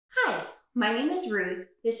My name is Ruth.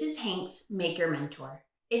 This is Hank's Maker Mentor.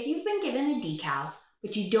 If you've been given a decal,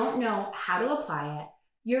 but you don't know how to apply it,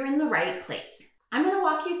 you're in the right place. I'm going to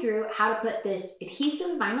walk you through how to put this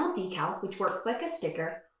adhesive vinyl decal, which works like a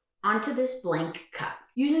sticker, onto this blank cup,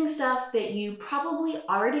 using stuff that you probably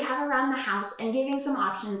already have around the house and giving some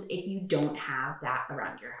options if you don't have that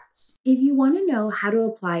around your house. If you want to know how to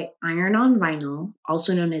apply iron-on vinyl,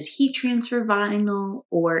 also known as heat transfer vinyl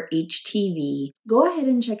or HTV, go ahead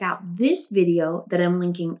and check out this video that I'm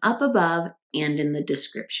linking up above and in the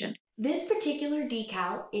description. This particular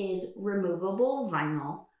decal is removable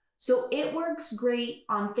vinyl, so it works great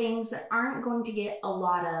on things that aren't going to get a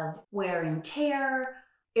lot of wear and tear.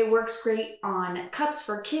 It works great on cups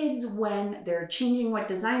for kids when they're changing what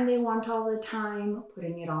design they want all the time,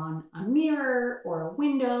 putting it on a mirror or a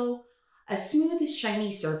window. A smooth, shiny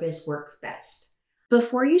surface works best.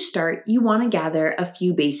 Before you start, you want to gather a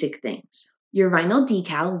few basic things. Your vinyl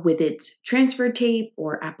decal with its transfer tape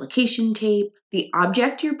or application tape, the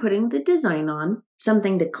object you're putting the design on,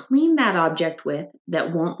 something to clean that object with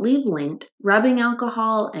that won't leave lint. Rubbing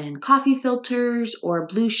alcohol and coffee filters or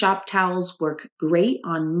blue shop towels work great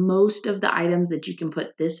on most of the items that you can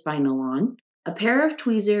put this vinyl on. A pair of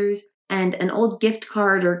tweezers and an old gift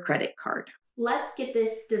card or credit card. Let's get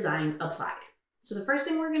this design applied. So the first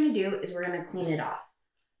thing we're going to do is we're going to clean it off.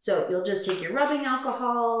 So you'll just take your rubbing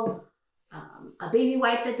alcohol, a baby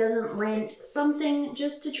wipe that doesn't rinse, something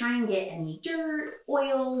just to try and get any dirt,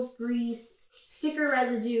 oils, grease, sticker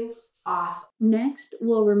residue off. Next,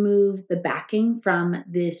 we'll remove the backing from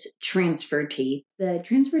this transfer tape. The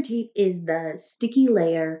transfer tape is the sticky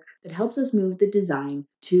layer that helps us move the design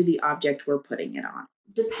to the object we're putting it on.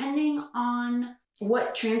 Depending on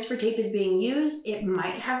what transfer tape is being used, it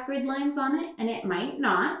might have grid lines on it and it might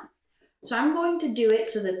not. So I'm going to do it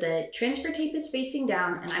so that the transfer tape is facing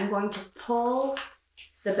down and I'm going to pull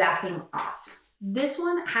the backing off. This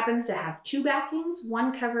one happens to have two backings,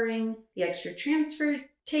 one covering the extra transfer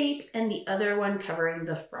tape and the other one covering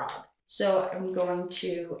the frog. So I'm going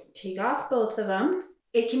to take off both of them.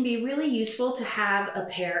 It can be really useful to have a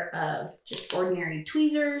pair of just ordinary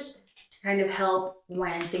tweezers to kind of help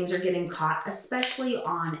when things are getting caught, especially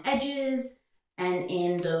on edges and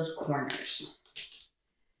in those corners.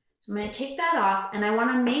 I'm going to take that off and I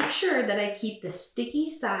want to make sure that I keep the sticky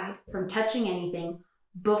side from touching anything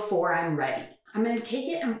before I'm ready. I'm going to take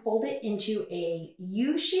it and fold it into a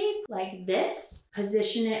U shape like this,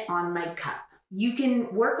 position it on my cup. You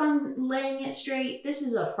can work on laying it straight. This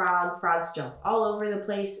is a frog. Frogs jump all over the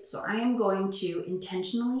place. So I am going to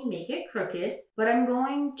intentionally make it crooked, but I'm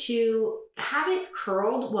going to have it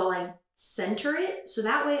curled while I center it. So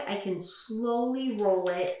that way I can slowly roll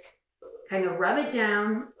it, kind of rub it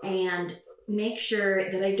down and make sure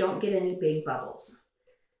that I don't get any big bubbles.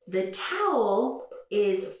 The towel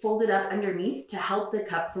is folded up underneath to help the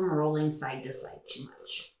cup from rolling side to side too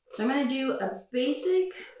much. So I'm going to do a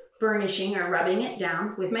basic burnishing or rubbing it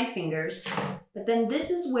down with my fingers, but then this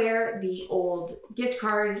is where the old gift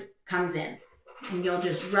card comes in. And you'll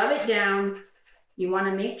just rub it down. You want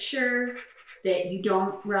to make sure that you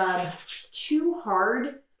don't rub too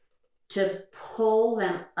hard to pull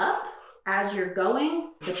them up as you're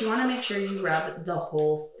going, but you want to make sure you rub the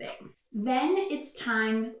whole thing. Then it's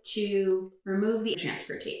time to remove the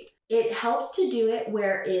transfer tape. It helps to do it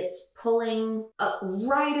where it's pulling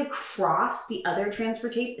right across the other transfer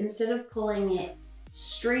tape. Instead of pulling it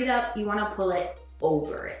straight up, you want to pull it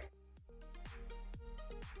over it.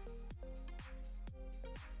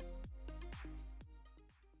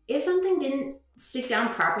 If something didn't stick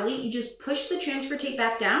down properly, you just push the transfer tape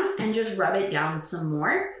back down and just rub it down some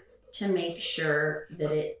more to make sure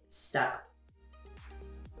that it stuck.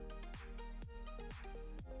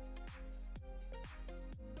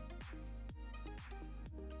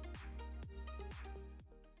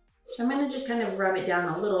 So I'm going to just kind of rub it down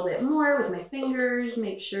a little bit more with my fingers,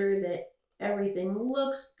 make sure that everything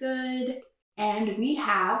looks good. And we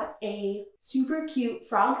have a super cute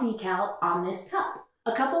frog decal on this cup.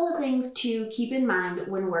 A couple of things to keep in mind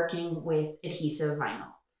when working with adhesive vinyl.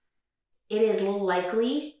 It is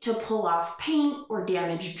likely to pull off paint or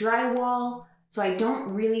damage drywall, so I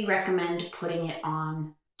don't really recommend putting it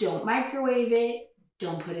on. Don't microwave it,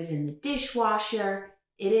 don't put it in the dishwasher.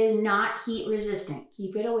 It is not heat resistant.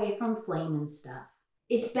 Keep it away from flame and stuff.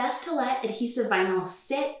 It's best to let adhesive vinyl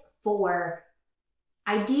sit for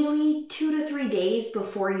ideally 2 to 3 days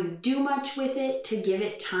before you do much with it to give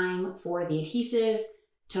it time for the adhesive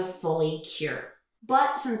to fully cure.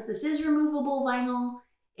 But since this is removable vinyl,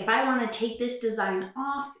 if I want to take this design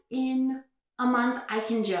off in a month, I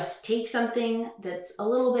can just take something that's a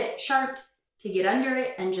little bit sharp to get under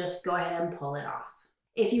it and just go ahead and pull it off.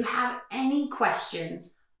 If you have any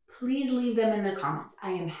questions, please leave them in the comments.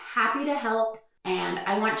 I am happy to help, and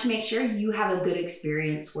I want to make sure you have a good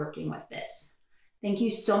experience working with this. Thank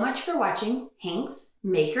you so much for watching Hank's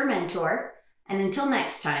Maker Mentor, and until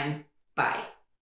next time, bye.